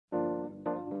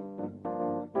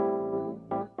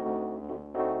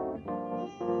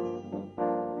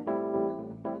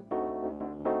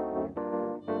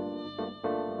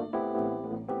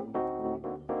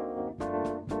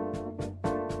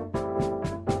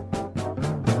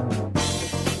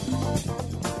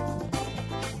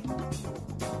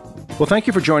Well, thank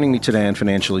you for joining me today on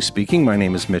Financially Speaking. My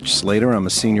name is Mitch Slater. I'm a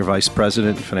Senior Vice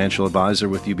President and Financial Advisor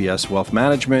with UBS Wealth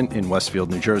Management in Westfield,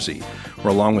 New Jersey,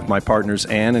 where along with my partners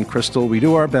Ann and Crystal, we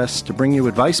do our best to bring you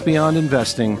advice beyond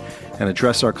investing and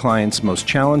address our clients' most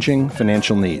challenging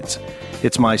financial needs.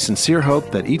 It's my sincere hope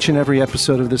that each and every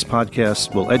episode of this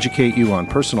podcast will educate you on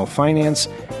personal finance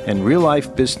and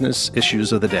real-life business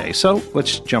issues of the day. So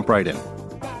let's jump right in.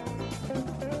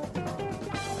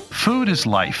 Food is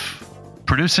life.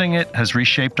 Producing it has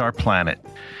reshaped our planet.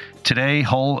 Today,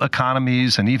 whole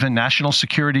economies and even national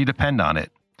security depend on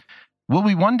it. Will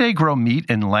we one day grow meat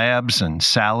in labs and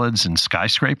salads and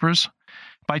skyscrapers?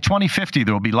 By 2050,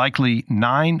 there will be likely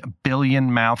 9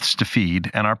 billion mouths to feed,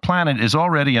 and our planet is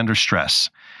already under stress.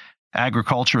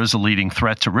 Agriculture is a leading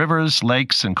threat to rivers,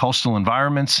 lakes, and coastal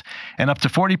environments, and up to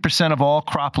 40% of all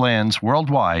croplands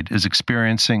worldwide is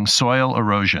experiencing soil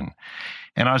erosion.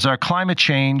 And as our climate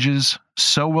changes,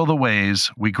 so will the ways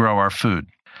we grow our food.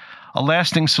 A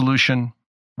lasting solution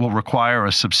will require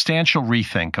a substantial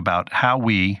rethink about how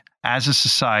we, as a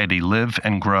society, live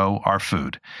and grow our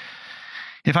food.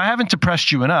 If I haven't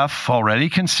depressed you enough already,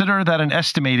 consider that an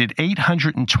estimated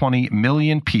 820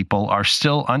 million people are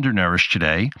still undernourished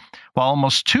today, while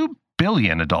almost 2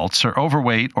 billion adults are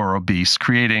overweight or obese,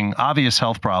 creating obvious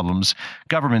health problems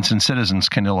governments and citizens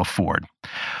can ill afford.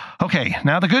 Okay,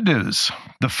 now the good news.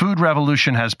 The food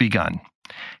revolution has begun,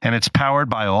 and it's powered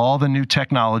by all the new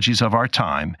technologies of our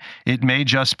time. It may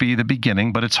just be the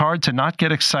beginning, but it's hard to not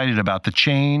get excited about the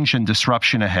change and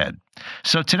disruption ahead.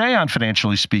 So today on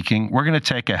Financially Speaking, we're going to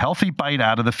take a healthy bite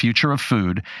out of the future of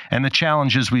food and the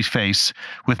challenges we face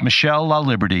with Michelle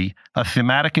Laliberte, a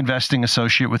Thematic Investing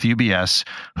Associate with UBS,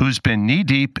 who's been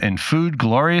knee-deep in food,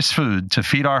 glorious food, to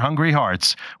feed our hungry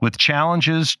hearts with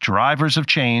challenges, drivers of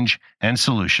change, and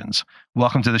solutions.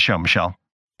 Welcome to the show, Michelle.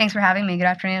 Thanks for having me. Good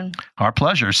afternoon. Our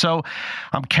pleasure. So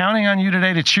I'm counting on you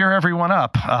today to cheer everyone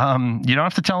up. You don't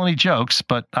have to tell any jokes,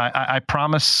 but I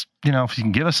promise, if you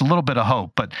can give us a little bit of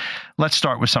hope. But let's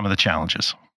start with some of the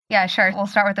challenges. Yeah, sure. We'll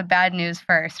start with the bad news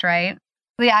first, right?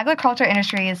 The agriculture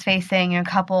industry is facing a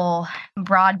couple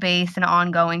broad-based and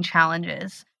ongoing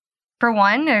challenges. For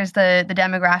one, there's the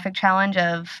demographic challenge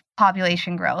of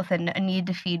population growth and a need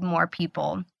to feed more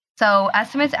people. So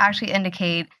estimates actually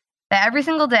indicate that every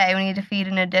single day we need to feed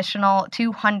an additional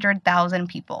 200,000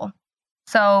 people.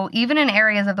 So even in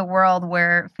areas of the world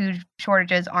where food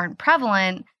shortages aren't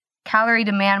prevalent, calorie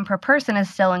demand per person is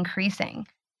still increasing.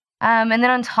 And then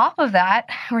on top of that,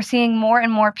 we're seeing more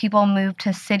and more people move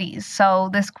to cities. So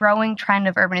this growing trend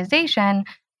of urbanization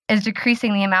is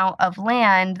decreasing the amount of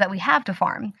land that we have to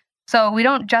farm. So we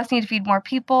don't just need to feed more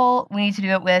people, we need to do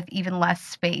it with even less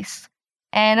space.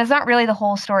 And that's not really the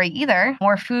whole story either.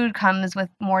 More food comes with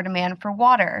more demand for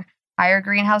water, higher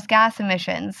greenhouse gas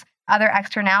emissions, other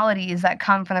externalities that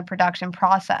come from the production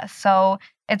process. So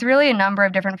it's really a number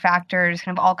of different factors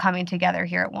kind of all coming together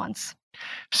here at once.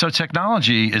 So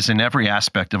technology is in every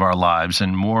aspect of our lives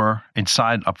and more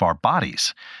inside of our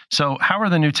bodies. So how are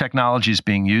the new technologies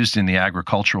being used in the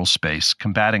agricultural space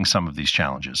combating some of these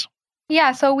challenges?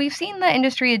 Yeah, so we've seen the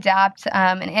industry adapt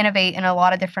and innovate in a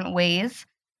lot of different ways.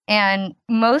 And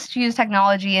most use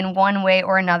technology in one way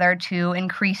or another to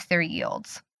increase their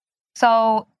yields.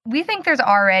 So we think there's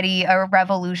already a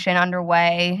revolution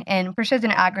underway in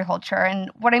precision agriculture. And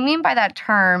what I mean by that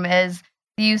term is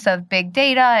the use of big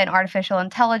data and artificial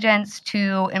intelligence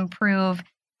to improve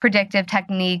predictive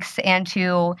techniques and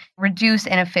to reduce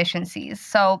inefficiencies.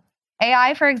 So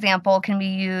AI, for example, can be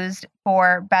used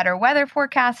for better weather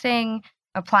forecasting,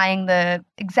 applying the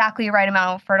exactly right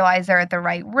amount of fertilizer at the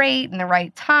right rate and the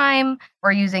right time,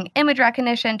 or using image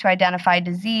recognition to identify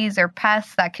disease or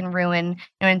pests that can ruin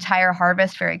an entire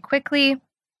harvest very quickly.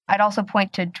 I'd also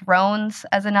point to drones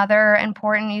as another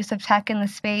important use of tech in the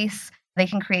space. They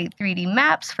can create 3D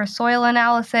maps for soil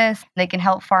analysis. They can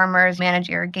help farmers manage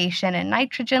irrigation and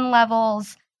nitrogen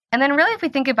levels. And then really, if we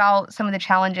think about some of the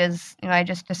challenges I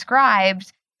just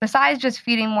described, besides just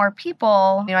feeding more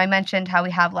people, I mentioned how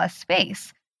we have less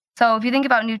space. So if you think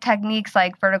about new techniques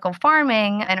like vertical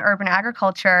farming and urban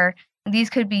agriculture, these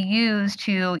could be used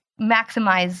to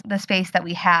maximize the space that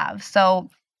we have. So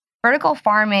vertical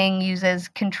farming uses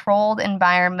controlled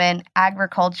environment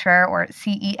agriculture, or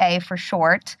CEA for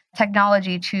short,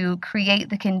 technology to create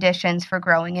the conditions for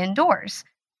growing indoors.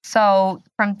 So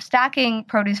from stacking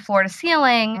produce floor to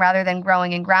ceiling rather than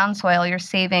growing in ground soil, you're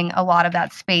saving a lot of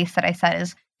that space that I said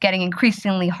is getting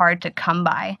increasingly hard to come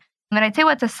by. And then I'd say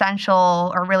what's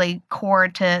essential or really core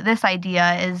to this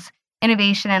idea is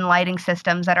innovation in lighting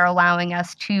systems that are allowing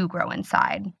us to grow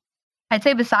inside. I'd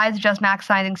say besides just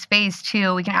maximizing space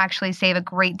too, we can actually save a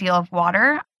great deal of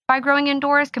water by growing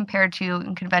indoors compared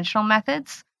to conventional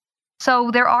methods.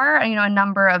 So there are, a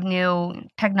number of new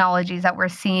technologies that we're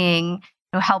seeing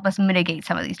help us mitigate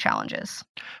some of these challenges.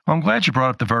 Well, I'm glad you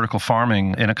brought up the vertical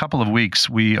farming. In a couple of weeks,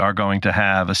 we are going to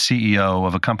have a CEO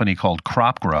of a company called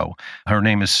CropGrow. Her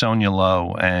name is Sonia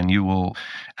Lowe, and you will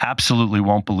absolutely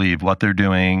won't believe what they're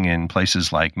doing in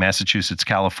places like Massachusetts,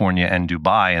 California, and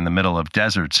Dubai in the middle of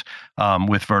deserts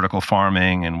with vertical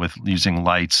farming and with using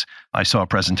lights. I saw a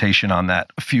presentation on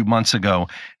that a few months ago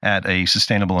at a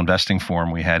sustainable investing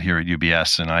forum we had here at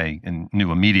UBS, and I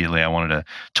knew immediately I wanted to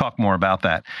talk more about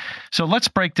that. So let's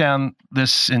break down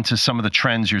this into some of the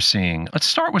trends you're seeing. Let's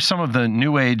start with some of the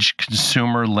new age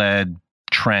consumer-led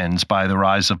trends by the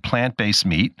rise of plant-based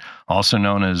meat, also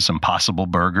known as Impossible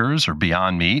Burgers or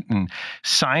Beyond Meat. And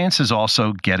science is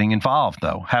also getting involved,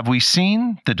 though. Have we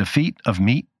seen the defeat of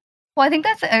meat? Well, I think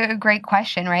that's a great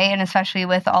question, right? And especially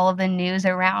with all of the news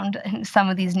around some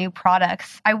of these new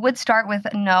products. I would start with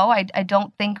no, I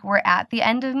don't think we're at the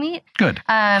end of meat. Good.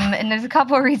 And there's a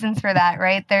couple of reasons for that,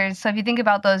 right? So if you think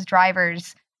about those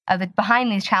drivers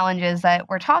behind these challenges that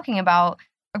we're talking about,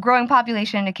 a growing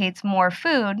population indicates more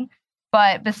food.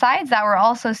 But besides that, we're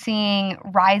also seeing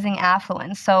rising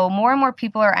affluence. So more and more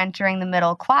people are entering the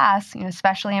middle class,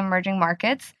 especially in emerging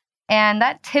markets. And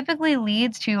that typically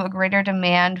leads to a greater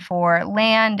demand for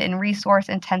land and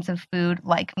resource-intensive food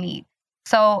like meat.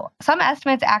 So some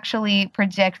estimates actually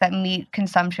predict that meat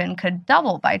consumption could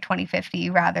double by 2050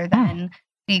 rather than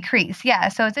decrease. Yeah,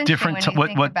 so it's interesting when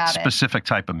you think about it. What specific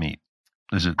type of meat?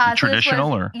 Is it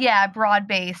traditional or? Yeah,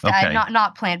 broad-based, Okay.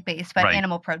 Not plant-based, but Right.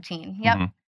 animal protein. Yep. Mm-hmm.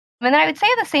 And then I would say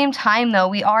at the same time, though,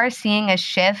 we are seeing a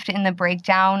shift in the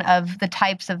breakdown of the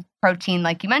types of protein,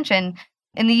 like you mentioned.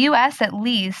 In the U.S., at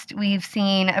least, we've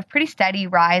seen a pretty steady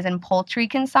rise in poultry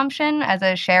consumption as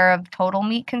a share of total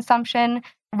meat consumption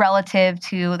relative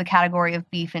to the category of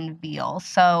beef and veal.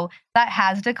 So that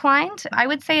has declined. I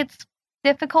would say it's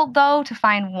difficult, though, to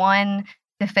find one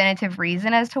definitive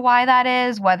reason as to why that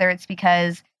is, whether it's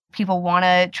because people want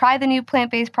to try the new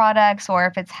plant-based products or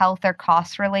if it's health or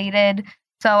cost related.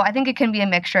 So I think it can be a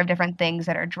mixture of different things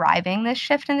that are driving this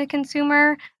shift in the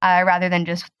consumer rather than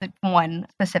just one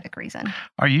specific reason.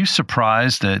 Are you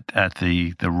surprised at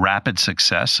the rapid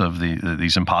success of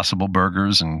these Impossible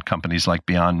Burgers and companies like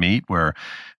Beyond Meat, where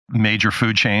major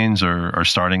food chains are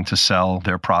starting to sell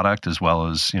their product as well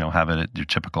as have it at your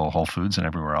typical Whole Foods and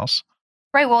everywhere else?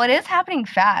 Right. Well, it is happening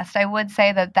fast. I would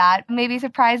say that maybe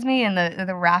surprised me in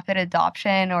the rapid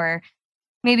adoption, or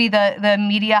maybe the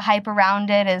media hype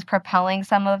around it is propelling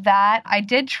some of that. I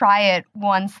did try it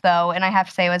once, though, and I have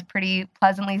to say I was pretty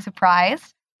pleasantly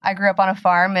surprised. I grew up on a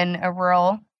farm in a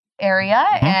rural area,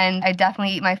 and I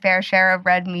definitely eat my fair share of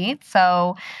red meat.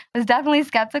 So I was definitely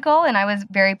skeptical, and I was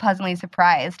very pleasantly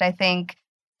surprised. I think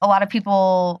a lot of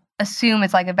people assume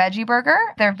it's like a veggie burger.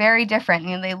 They're very different.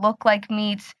 They look like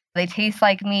meat. They taste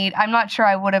like meat. I'm not sure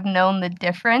I would have known the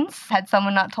difference had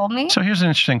someone not told me. So here's an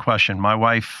interesting question. My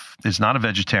wife is not a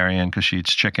vegetarian because she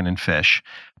eats chicken and fish,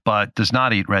 but does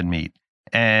not eat red meat.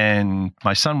 And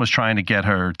my son was trying to get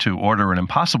her to order an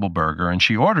Impossible Burger, and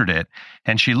she ordered it,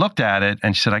 and she looked at it,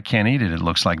 and she said, "I can't eat it. It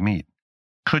looks like meat."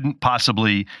 Couldn't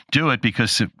possibly do it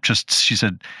because she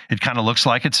said, it kind of looks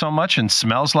like it so much and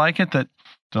smells like it that,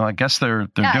 so I guess they're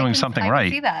doing something right. I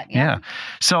can see that. Yeah.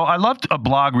 So I loved a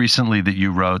blog recently that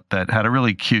you wrote that had a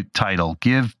really cute title,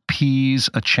 Give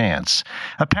Peas a Chance.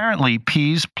 Apparently,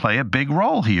 peas play a big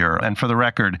role here. And for the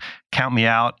record, count me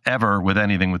out ever with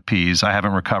anything with peas. I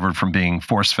haven't recovered from being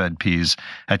force-fed peas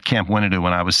at Camp Winnetou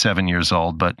when I was 7 years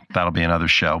old, but that'll be another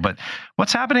show. But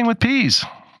what's happening with peas?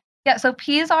 Yeah, so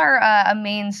peas are a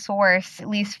main source, at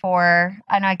least and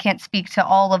I can't speak to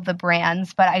all of the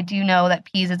brands, but I do know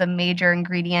that peas is a major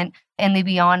ingredient in the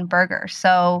Beyond Burger.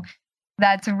 So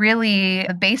that's really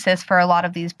the basis for a lot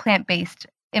of these plant-based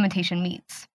imitation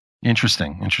meats.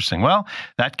 Interesting. Well,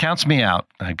 that counts me out.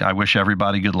 I wish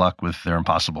everybody good luck with their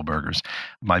Impossible Burgers.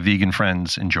 My vegan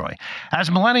friends enjoy.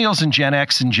 As millennials and Gen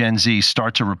X and Gen Z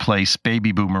start to replace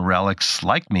baby boomer relics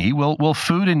like me, will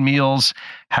food and meals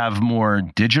have more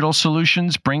digital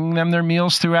solutions bringing them their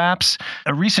meals through apps?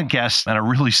 A recent guest and a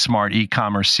really smart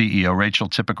e-commerce CEO, Rachel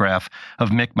Tipograph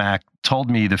of Micmac, told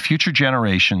me the future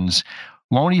generations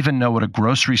won't even know what a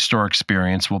grocery store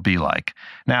experience will be like.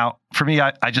 Now, for me,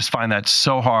 I just find that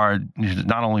so hard to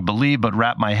not only believe, but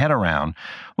wrap my head around.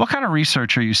 What kind of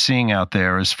research are you seeing out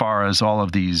there as far as all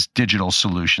of these digital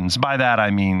solutions? By that, I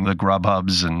mean the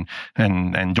Grubhubs and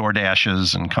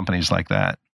DoorDashes and companies like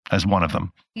that as one of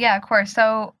them. Yeah, of course.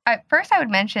 So first, I would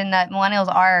mention that millennials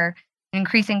are an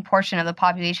increasing portion of the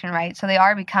population, right? So they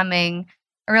are becoming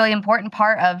a really important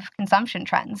part of consumption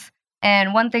trends.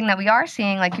 And one thing that we are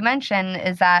seeing, like you mentioned,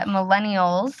 is that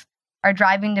millennials are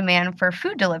driving demand for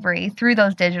food delivery through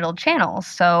those digital channels.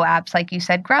 So apps like you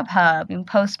said, Grubhub and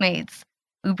Postmates,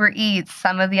 Uber Eats,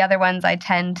 some of the other ones I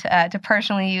tend to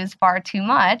personally use far too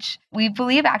much. We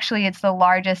believe actually it's the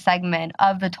largest segment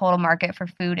of the total market for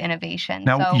food innovation.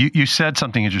 Now, you said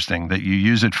something interesting, that you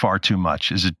use it far too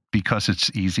much. Is it because it's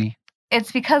easy?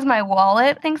 It's because my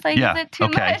wallet thinks I use it too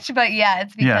much, but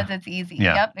it's because it's easy.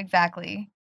 Yeah. Yep, exactly.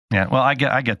 Yeah, well, I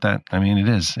get that. I mean, it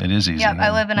is easy. Yep, I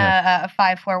live in a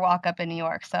 5-floor walk-up in New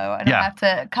York, so I don't have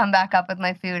to come back up with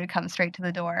my food. It comes straight to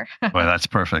the door. Well, that's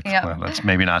perfect. Yep. Well, that's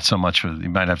maybe not so much you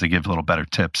might have to give a little better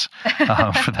tips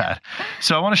for that.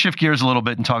 So I want to shift gears a little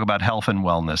bit and talk about health and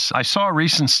wellness. I saw a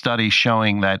recent study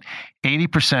showing that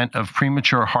 80% of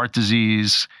premature heart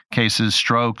disease cases,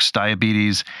 strokes,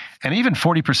 diabetes, and even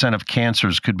 40% of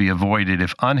cancers could be avoided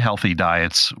if unhealthy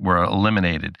diets were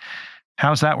eliminated.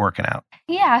 How's that working out?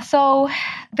 Yeah, so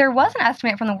there was an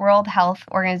estimate from the World Health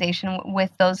Organization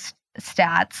with those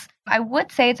stats. I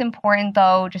would say it's important,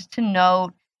 though, just to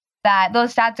note that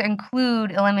those stats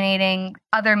include eliminating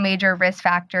other major risk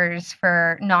factors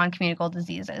for non-communicable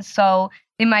diseases. So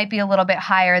they might be a little bit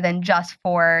higher than just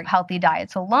for healthy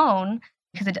diets alone,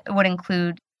 because it would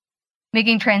include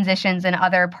making transitions in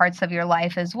other parts of your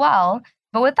life as well.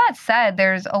 But with that said,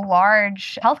 there's a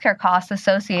large healthcare cost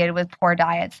associated with poor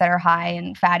diets that are high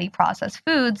in fatty processed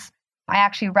foods. I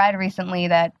actually read recently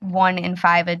that 1 in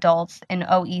 5 adults in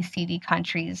OECD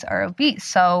countries are obese.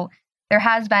 So there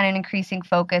has been an increasing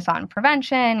focus on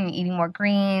prevention, eating more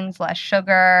greens, less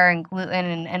sugar and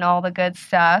gluten and all the good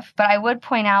stuff. But I would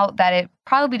point out that it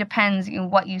probably depends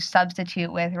on what you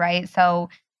substitute with, right? So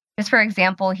just for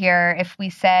example here, if we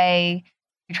say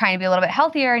you're trying to be a little bit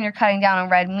healthier and you're cutting down on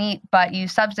red meat, but you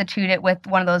substitute it with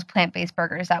one of those plant-based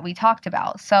burgers that we talked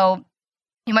about. So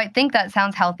you might think that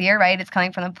sounds healthier, right? It's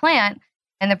coming from the plant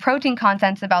and the protein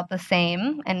content's about the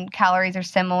same and calories are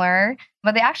similar,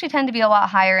 but they actually tend to be a lot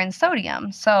higher in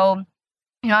sodium. So,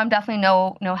 I'm definitely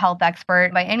no health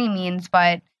expert by any means,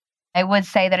 but I would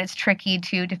say that it's tricky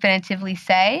to definitively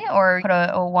say or put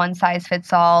a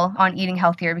one-size-fits-all on eating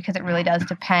healthier because it really does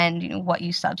depend what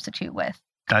you substitute with.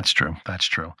 That's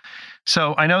true.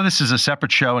 So I know this is a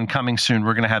separate show, and coming soon,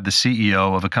 we're going to have the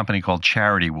CEO of a company called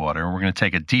Charity Water, and we're going to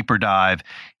take a deeper dive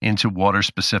into water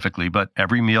specifically. But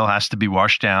every meal has to be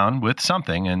washed down with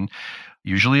something, and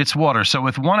usually it's water. So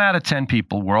with 1 out of 10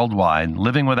 people worldwide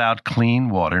living without clean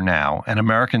water now, and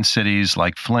American cities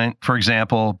like Flint, for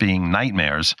example, being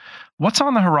nightmares, what's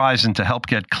on the horizon to help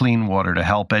get clean water to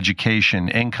help education,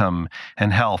 income,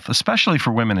 and health, especially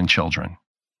for women and children?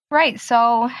 Right.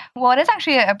 So, it is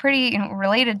actually a pretty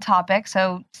related topic.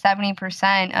 So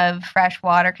 70% of fresh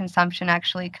water consumption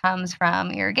actually comes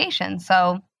from irrigation.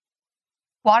 So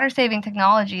water-saving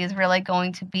technology is really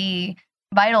going to be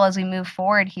vital as we move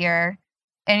forward here.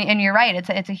 And you're right,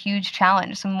 it's a huge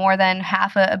challenge. So more than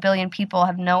 500 million people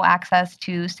have no access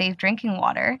to safe drinking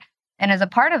water. And as a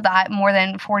part of that, more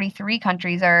than 43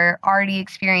 countries are already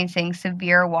experiencing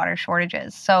severe water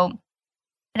shortages. So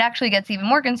it actually gets even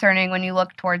more concerning when you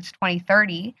look towards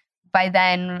 2030. By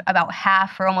then, about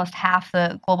half or almost half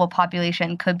the global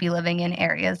population could be living in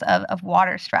areas of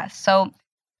water stress. So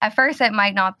at first, it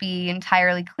might not be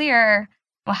entirely clear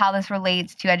how this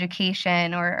relates to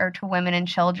education or to women and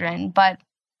children. But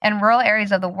in rural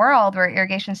areas of the world where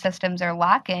irrigation systems are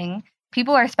lacking,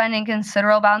 people are spending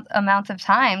considerable amounts of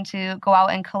time to go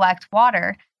out and collect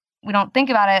water. We don't think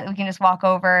about it. We can just walk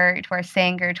over to our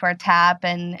sink or to our tap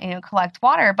and collect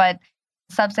water. But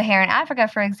sub-Saharan Africa,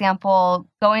 for example,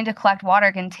 going to collect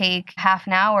water can take half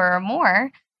an hour or more.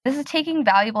 This is taking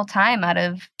valuable time out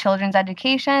of children's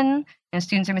education.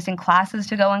 Students are missing classes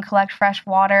to go and collect fresh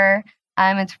water.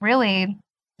 It's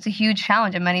a huge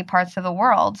challenge in many parts of the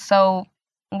world. So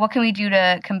what can we do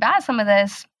to combat some of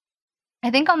this? I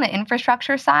think on the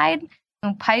infrastructure side,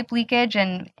 pipe leakage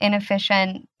and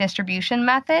inefficient distribution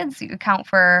methods account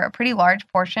for a pretty large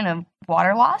portion of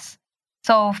water loss.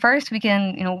 So first, we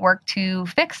can work to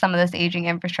fix some of this aging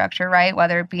infrastructure, right?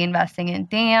 Whether it be investing in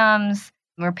dams,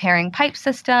 repairing pipe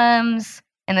systems.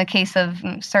 In the case of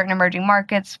certain emerging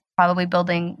markets, probably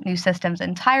building new systems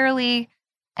entirely.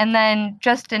 And then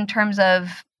just in terms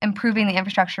of improving the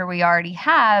infrastructure we already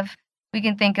have, we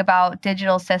can think about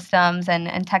digital systems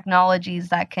and technologies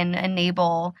that can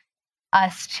enable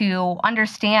us to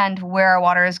understand where our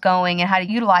water is going and how to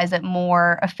utilize it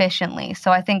more efficiently.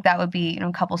 So I think that would be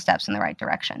a couple steps in the right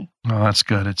direction. Oh, that's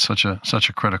good. It's such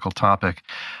a critical topic.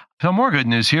 So more good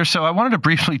news here. So I wanted to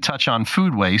briefly touch on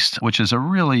food waste, which is a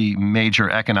really major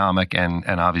economic and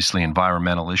obviously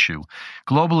environmental issue.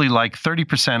 Globally, like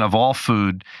 30% of all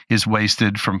food is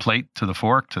wasted from plate to the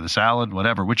fork to the salad,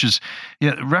 whatever, which is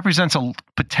it represents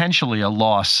potentially a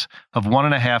loss of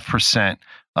 1.5%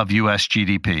 of U.S.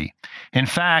 GDP. In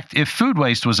fact, if food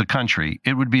waste was a country,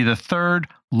 it would be the third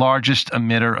largest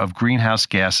emitter of greenhouse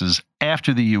gases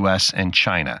after the U.S. and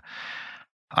China.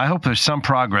 I hope there's some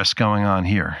progress going on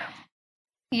here.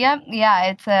 Yep. Yeah.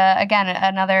 It's again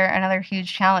another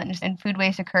huge challenge, and food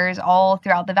waste occurs all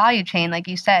throughout the value chain, like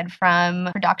you said, from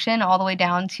production all the way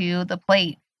down to the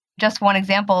plate. Just one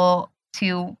example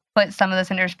to put some of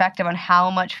this into perspective on how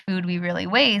much food we really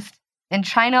waste. In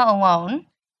China alone,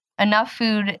 enough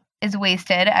food is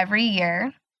wasted every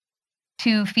year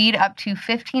to feed up to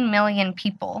 15 million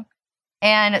people.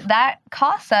 And that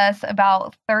costs us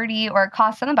about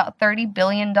costs them about $30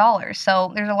 billion.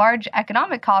 So there's a large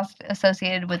economic cost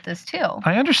associated with this too.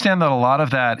 I understand that a lot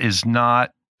of that is not,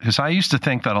 because I used to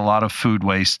think that a lot of food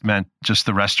waste meant just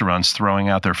the restaurants throwing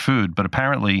out their food, but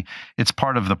apparently it's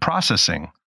part of the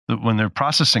processing. When they're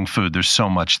processing food, there's so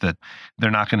much that they're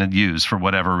not going to use for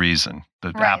whatever reason. The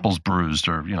Right. apple's bruised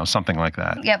or something like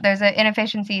that. Yep, there's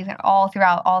inefficiencies all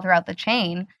throughout the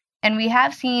chain. And we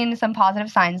have seen some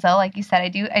positive signs, though. Like you said,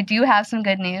 I do have some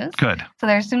good news. Good. So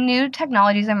there's some new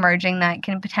technologies emerging that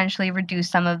can potentially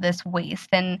reduce some of this waste.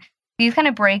 And these kind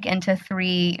of break into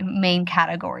three main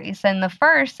categories. And the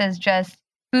first is just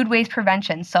food waste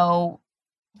prevention. So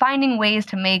finding ways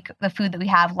to make the food that we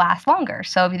have last longer.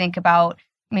 So if you think about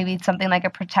maybe something like a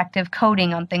protective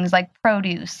coating on things like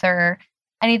produce or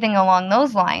anything along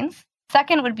those lines.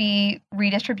 Second would be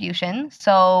redistribution.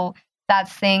 So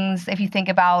that's things, if you think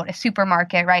about a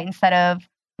supermarket, right? Instead of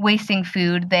wasting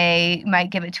food, they might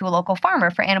give it to a local farmer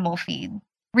for animal feed,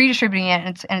 redistributing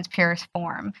it in its purest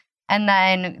form. And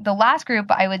then the last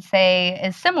group, I would say,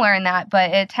 is similar in that,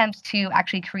 but it attempts to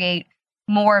actually create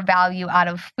more value out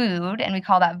of food, and we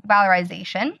call that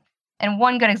valorization. And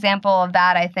one good example of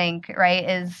that, I think, right,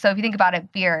 is, so if you think about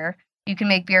it, beer, you can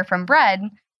make beer from bread,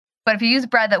 but if you use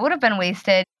bread that would have been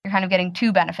wasted, you're kind of getting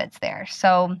two benefits there.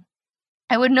 So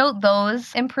I would note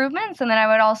those improvements. And then I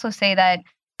would also say that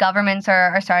governments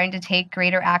are starting to take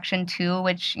greater action too,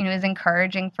 which is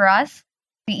encouraging for us.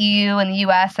 The EU and the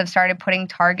US have started putting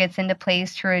targets into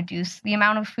place to reduce the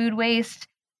amount of food waste.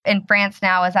 In France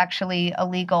now, it's actually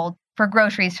illegal for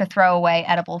groceries to throw away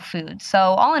edible food. So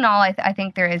all in all, I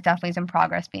think there is definitely some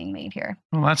progress being made here.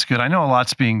 Well, that's good. I know a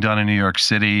lot's being done in New York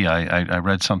City. I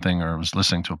read something or was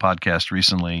listening to a podcast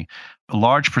recently. A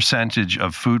large percentage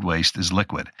of food waste is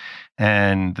liquid.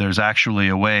 And there's actually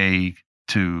a way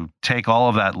to take all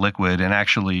of that liquid and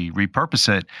actually repurpose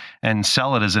it and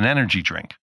sell it as an energy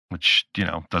drink, which,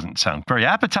 doesn't sound very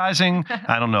appetizing.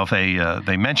 I don't know if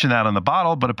they mention that on the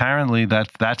bottle, but apparently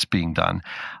that's being done.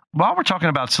 While we're talking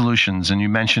about solutions, and you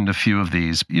mentioned a few of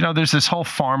these, there's this whole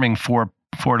farming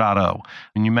 4.0,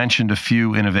 and you mentioned a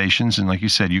few innovations, and like you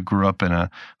said, you grew up in a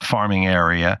farming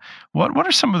area. What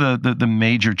are some of the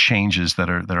major changes that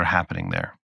are happening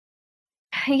there?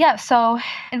 Yeah, so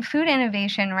in food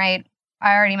innovation, right,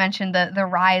 I already mentioned the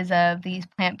rise of these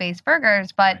plant-based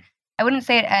burgers, but I wouldn't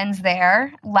say it ends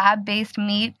there. Lab-based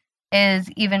meat is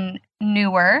even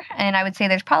newer, and I would say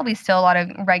there's probably still a lot of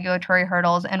regulatory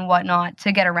hurdles and whatnot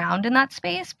to get around in that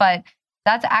space, but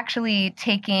that's actually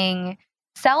taking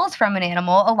cells from an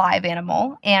animal, a live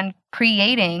animal, and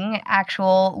creating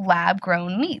actual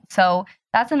lab-grown meat. So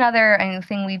that's another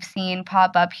thing we've seen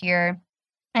pop up here.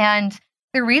 And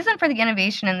the reason for the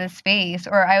innovation in this space,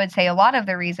 or I would say a lot of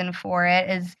the reason for it,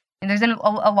 is there's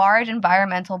a large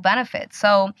environmental benefit.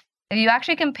 So if you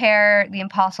actually compare the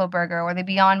Impossible Burger or the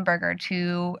Beyond Burger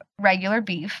to regular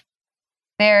beef,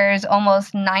 there's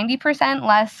almost 90%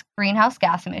 less greenhouse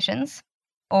gas emissions,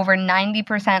 over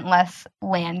 90% less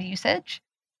land usage,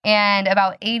 and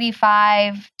about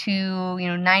 85 to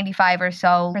 95 or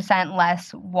so percent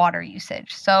less water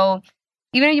usage. So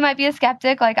even if you might be a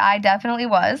skeptic, like I definitely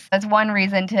was, that's one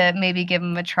reason to maybe give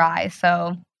them a try.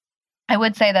 So I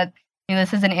would say that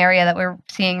this is an area that we're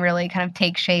seeing really kind of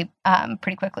take shape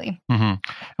pretty quickly. Mm-hmm. And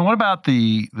what about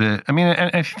and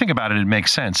if you think about it, it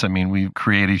makes sense. I mean, we've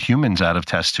created humans out of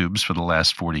test tubes for the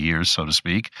last 40 years, so to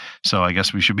speak. So I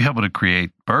guess we should be able to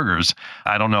create burgers.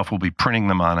 I don't know if we'll be printing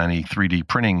them on any 3D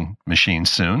printing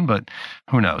machines soon, but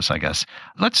who knows, I guess.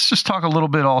 Let's just talk a little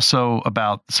bit also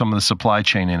about some of the supply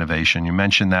chain innovation. You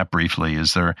mentioned that briefly.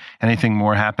 Is there anything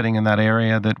more happening in that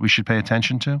area that we should pay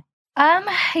attention to?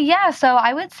 Yeah, so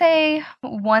I would say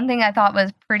one thing I thought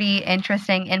was pretty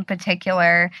interesting in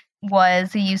particular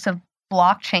was the use of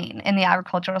blockchain in the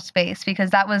agricultural space,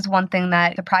 because that was one thing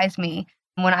that surprised me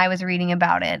when I was reading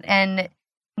about it. And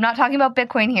I'm not talking about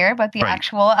Bitcoin here, but the Right.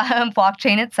 actual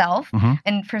blockchain itself. Mm-hmm.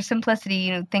 And for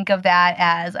simplicity, think of that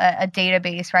as a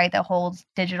database, right, that holds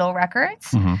digital records.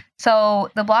 Mm-hmm. So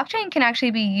the blockchain can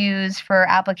actually be used for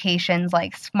applications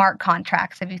like smart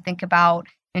contracts, if you think about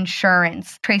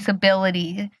insurance,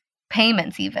 traceability,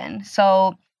 payments even.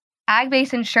 So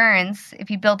ag-based insurance, if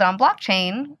you build it on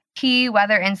blockchain, key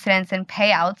weather incidents and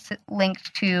payouts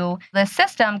linked to the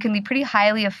system can be pretty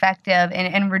highly effective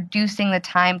in reducing the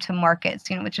time to markets,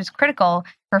 which is critical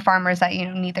for farmers that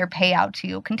need their payout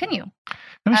to continue.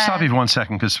 Let me stop you for 1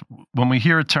 second, because when we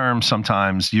hear a term,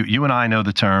 sometimes you and I know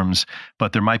the terms,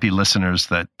 but there might be listeners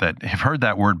that have heard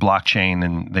that word blockchain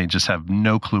and they just have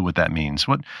no clue what that means.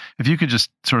 What if you could just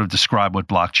sort of describe what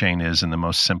blockchain is in the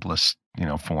most simplest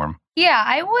form? Yeah,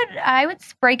 I would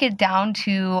break it down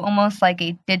to almost like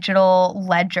a digital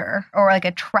ledger or like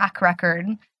a track record,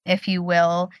 if you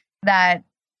will, that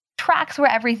tracks where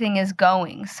everything is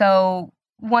going. So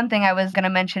one thing I was going to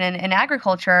mention in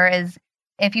agriculture is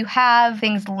if you have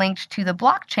things linked to the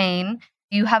blockchain,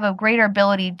 you have a greater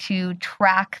ability to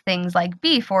track things like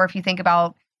beef, or if you think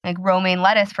about like romaine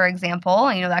lettuce, for example,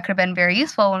 that could have been very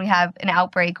useful when we have an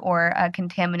outbreak or a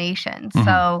contamination. Mm-hmm.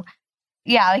 So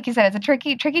yeah, like you said, it's a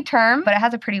tricky term, but it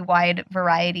has a pretty wide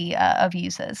variety of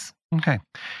uses. Okay.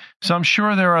 So I'm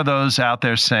sure there are those out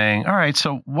there saying, all right,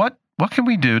 so what can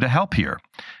we do to help here?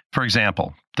 For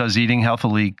example, does eating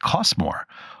healthily cost more?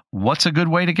 What's a good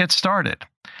way to get started?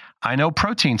 I know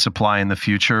protein supply in the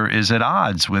future is at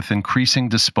odds with increasing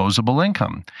disposable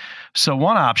income. So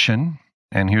one option,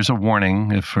 and here's a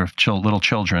warning if for little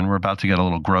children, we're about to get a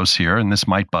little gross here, and this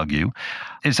might bug you,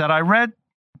 is that I read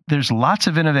there's lots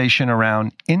of innovation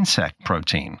around insect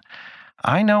protein.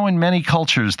 I know in many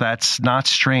cultures that's not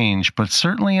strange, but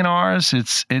certainly in ours,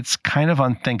 it's kind of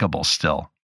unthinkable still.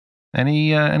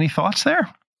 Any thoughts there?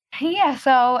 Yeah,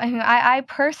 so I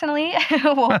personally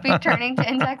won't be turning to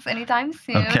insects anytime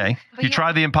soon. Okay. You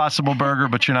tried the Impossible Burger,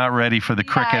 but you're not ready for the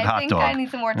cricket hot dog. I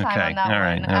need some more time on that one. All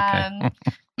right.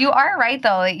 Okay. You are right,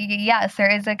 though. Yes, there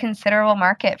is a considerable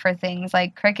market for things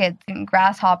like crickets and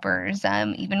grasshoppers,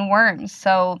 even worms.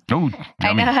 So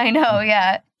I know,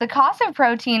 yeah. The cost of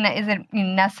protein isn't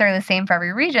necessarily the same for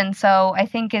every region, so I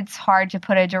think it's hard to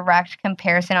put a direct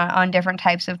comparison on different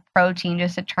types of protein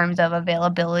just in terms of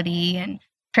availability and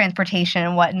transportation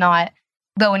and whatnot.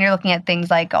 Though when you're looking at things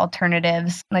like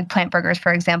alternatives, like plant burgers,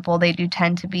 for example, they do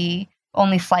tend to be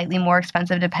only slightly more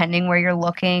expensive depending where you're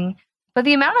looking. But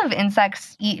the amount of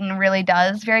insects eaten really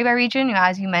does vary by region.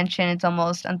 As you mentioned, it's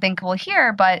almost unthinkable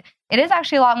here, but it is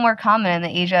actually a lot more common in the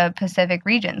Asia Pacific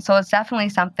region. So it's definitely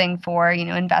something for,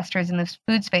 investors in this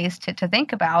food space to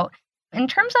think about. In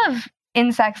terms of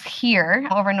insects here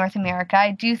over North America,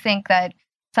 I do think that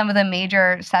some of the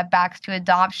major setbacks to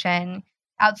adoption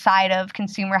outside of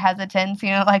consumer hesitance,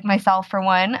 like myself for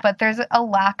one, but there's a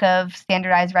lack of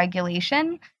standardized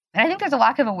regulation. And I think there's a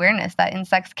lack of awareness that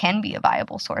insects can be a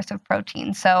viable source of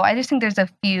protein. So I just think there's a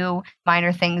few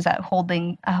minor things that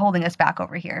holding us back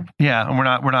over here. Yeah, and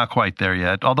we're not quite there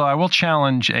yet. Although I will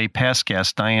challenge a past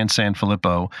guest, Diane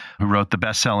Sanfilippo, who wrote the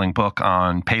best-selling book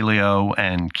on paleo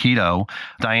and keto.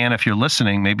 Diane, if you're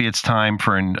listening, maybe it's time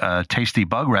for tasty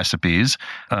bug recipes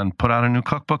and put out a new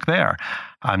cookbook there.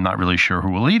 I'm not really sure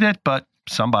who will eat it, but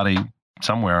somebody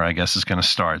somewhere, I guess, is going to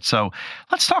start. So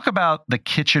let's talk about the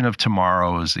kitchen of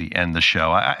tomorrow as the end of the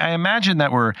show. I imagine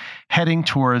that we're heading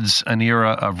towards an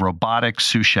era of robotic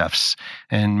sous chefs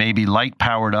and maybe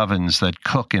light-powered ovens that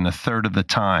cook in a third of the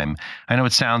time. I know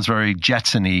it sounds very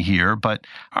Jetson-y here, but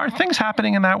are things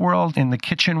happening in that world, in the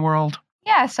kitchen world?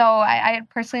 Yeah, so I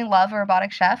personally love a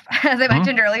robotic chef. As I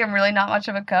mentioned earlier, I'm really not much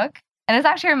of a cook. And this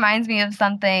actually reminds me of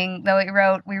something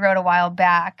that we wrote a while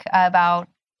back about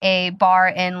a bar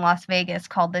in Las Vegas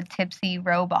called the Tipsy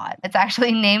Robot. It's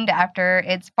actually named after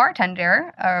its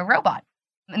bartender, a robot.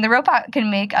 And the robot can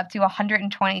make up to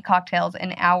 120 cocktails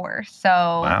an hour. So,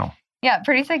 wow. Yeah,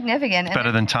 pretty significant. It's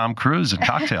better than Tom Cruise at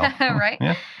cocktail. Right?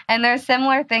 Yeah. And there's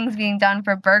similar things being done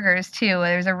for burgers, too.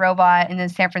 There's a robot in a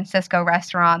San Francisco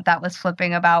restaurant that was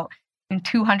flipping about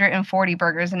 240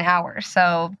 burgers an hour.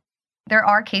 So there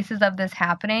are cases of this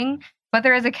happening. But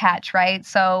there is a catch, right?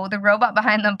 So the robot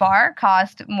behind the bar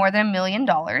cost more than $1 million.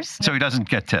 So he doesn't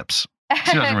get tips.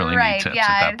 He doesn't really need tips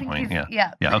at that point.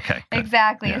 Yeah, okay. Good.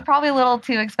 Exactly. Yeah. It's probably a little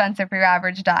too expensive for your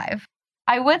average dive.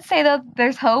 I would say, though,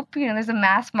 there's hope. There's a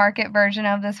mass market version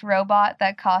of this robot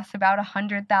that costs about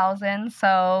 $100,000.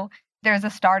 So there's a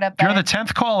startup. You're the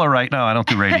 10th caller right now. I don't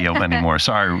do radio anymore.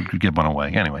 Sorry, we could give one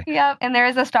away. Anyway. Yep. And there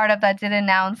is a startup that did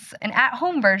announce an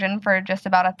at-home version for just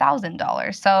about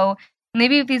 $1,000. So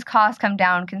Maybe if these costs come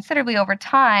down considerably over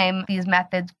time, these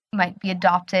methods might be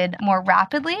adopted more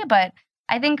rapidly. But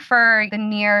I think for the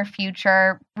near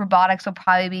future, robotics will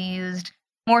probably be used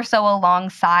more so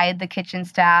alongside the kitchen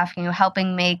staff,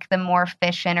 helping make them more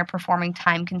efficient or performing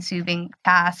time-consuming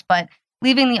tasks, but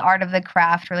leaving the art of the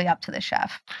craft really up to the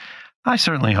chef. I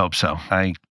certainly hope so.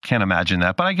 I can't imagine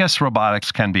that, but I guess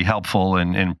robotics can be helpful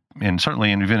in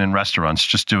certainly even in restaurants,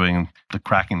 just doing the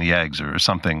cracking the eggs or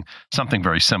something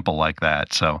very simple like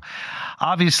that. So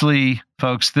obviously,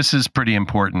 folks, this is pretty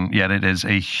important, yet it is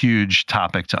a huge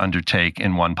topic to undertake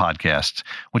in one podcast,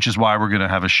 which is why we're going to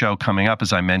have a show coming up,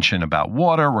 as I mentioned, about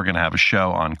water. We're going to have a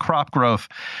show on crop growth,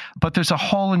 but there's a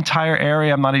whole entire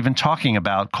area I'm not even talking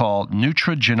about called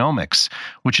nutrigenomics,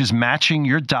 which is matching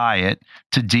your diet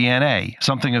to DNA,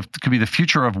 something that could be the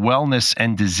future of wellness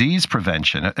and disease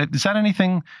prevention. Is that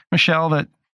anything, Michelle, that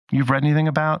you've read anything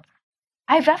about?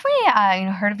 I've definitely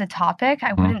heard of the topic.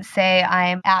 I wouldn't say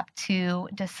I'm apt to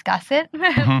discuss it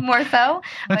more so.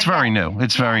 It's very new.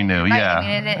 It's very new. Right. Yeah.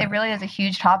 I mean, it really is a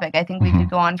huge topic. I think we could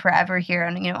go on forever here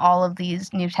on, all of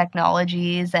these new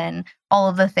technologies and all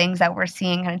of the things that we're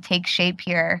seeing kind of take shape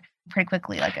here pretty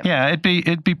quickly. Yeah,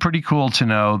 it'd be pretty cool to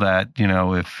know that,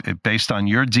 if based on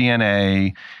your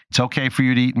DNA, it's okay for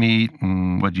you to eat meat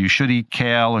and what you should eat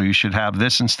kale, or you should have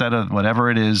this instead of whatever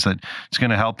it is that it's going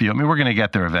to help you. I mean, we're going to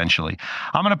get there eventually.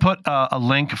 I'm going to put a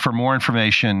link for more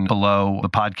information below the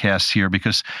podcast here,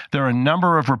 because there are a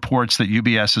number of reports that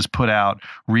UBS has put out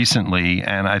recently,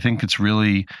 and I think it's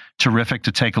really terrific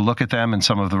to take a look at them and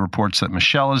some of the reports that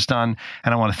Michelle has done.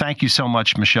 And I want to thank you so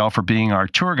much, Michelle, for being our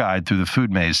tour guide through the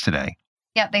food maze today.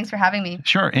 Yeah, thanks for having me.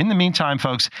 Sure. In the meantime,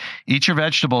 folks, eat your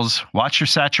vegetables, watch your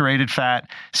saturated fat,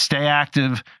 stay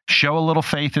active, show a little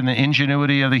faith in the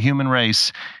ingenuity of the human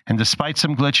race. And despite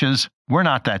some glitches, we're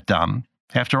not that dumb.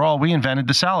 After all, we invented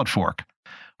the salad fork.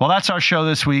 Well, that's our show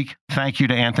this week. Thank you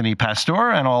to Anthony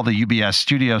Pastor and all the UBS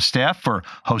studio staff for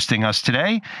hosting us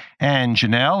today, and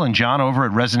Janelle and John over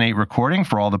at Resonate Recording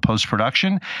for all the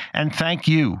post-production. And thank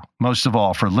you, most of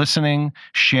all, for listening,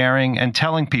 sharing, and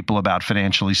telling people about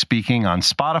Financially Speaking on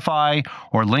Spotify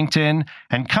or LinkedIn,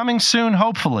 and coming soon,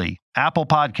 hopefully, Apple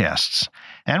Podcasts.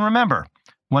 And remember,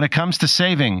 when it comes to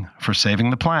saving for saving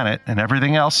the planet and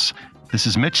everything else, this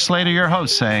is Mitch Slater, your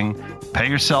host, saying, pay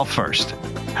yourself first.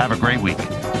 Have a great week.